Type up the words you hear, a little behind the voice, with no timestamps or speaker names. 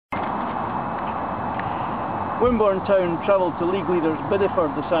Wimborne Town travelled to league leaders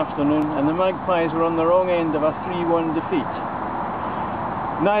Bideford this afternoon, and the Magpies were on the wrong end of a 3-1 defeat.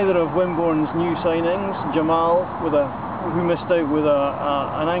 Neither of Wimborne's new signings, Jamal, who missed out with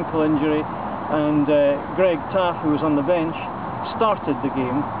an ankle injury, and Greg Taff, who was on the bench, started the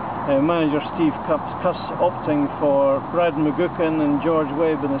game. Manager Steve Cuss opting for Brad McGuckin and George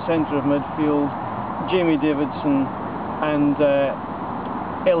Webb in the centre of midfield, Jamie Davidson and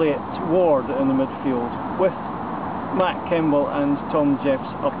Elliot Ward in the midfield, with Matt Kemble and Tom Jeffs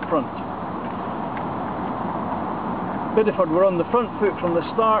up front. Bideford were on the front foot from the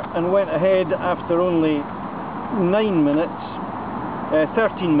start and went ahead after only 13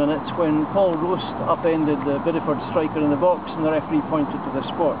 minutes when Paul Roast upended the Bideford striker in the box and the referee pointed to the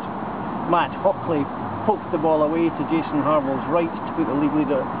spot. Matt Hockley poked the ball away to Jason Harville's right to put the league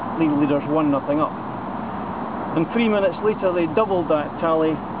leaders 1-0 up. And 3 minutes later they doubled that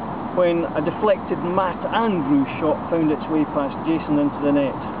tally when a deflected Matt Andrews shot found its way past Jason into the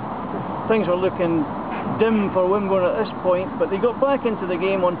net. Things were looking dim for Wimborne at this point, but they got back into the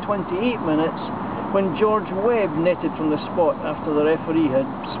game on 28 minutes when George Webb netted from the spot after the referee had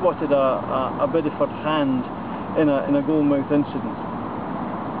spotted a Bideford hand in a goalmouth incident.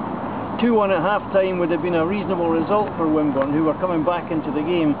 2-1 at half-time would have been a reasonable result for Wimborne, who were coming back into the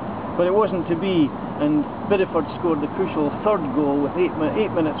game, but it wasn't to be, and Bideford scored the crucial third goal with 8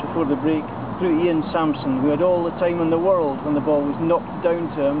 minutes before the break through Ian Sampson, who had all the time in the world when the ball was knocked down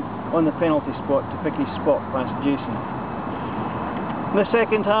to him on the penalty spot to pick his spot past Jason. In the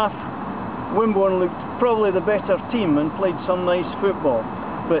second half, Wimborne looked probably the better team and played some nice football,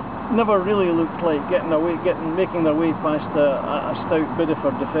 but never really looked like making their way past a stout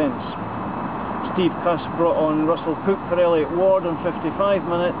Bideford defence. Steve Cuss brought on Russell Cook for Elliot Ward in 55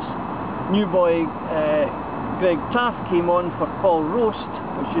 minutes. New boy Greg Taff came on for Paul Roast,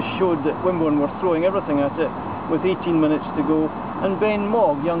 which just showed that Wimborne were throwing everything at it with 18 minutes to go. And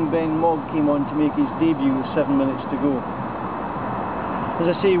young Ben Mogg came on to make his debut with 7 minutes to go.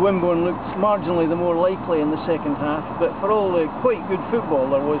 As I say, Wimborne looked marginally the more likely in the second half, but for all the quite good football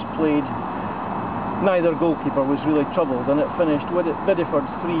there was played, neither goalkeeper was really troubled, and it finished with Bideford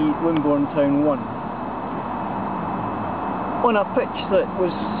 3, Wimborne Town 1. On a pitch that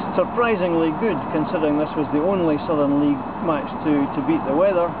was surprisingly good, considering this was the only Southern League match to beat the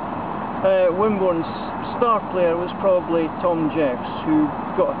weather, Wimborne's star player was probably Tom Jeffs, who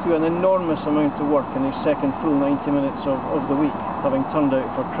got through an enormous amount of work in his second full 90 minutes of the week, having turned out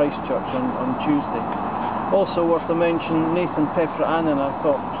for Christchurch on Tuesday. Also worth a mention, Nathan Pefra-Annan, I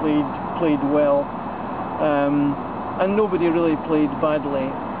thought played well, and nobody really played badly.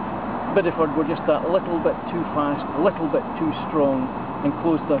 Bideford were just that little bit too fast, a little bit too strong, and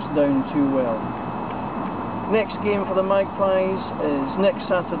closed us down too well. Next game for the Magpies is next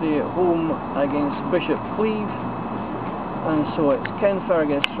Saturday at home against Bishop Cleeve, and so it's Ken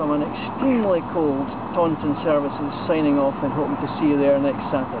Fergus from an extremely cold Taunton Services signing off and hoping to see you there next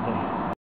Saturday.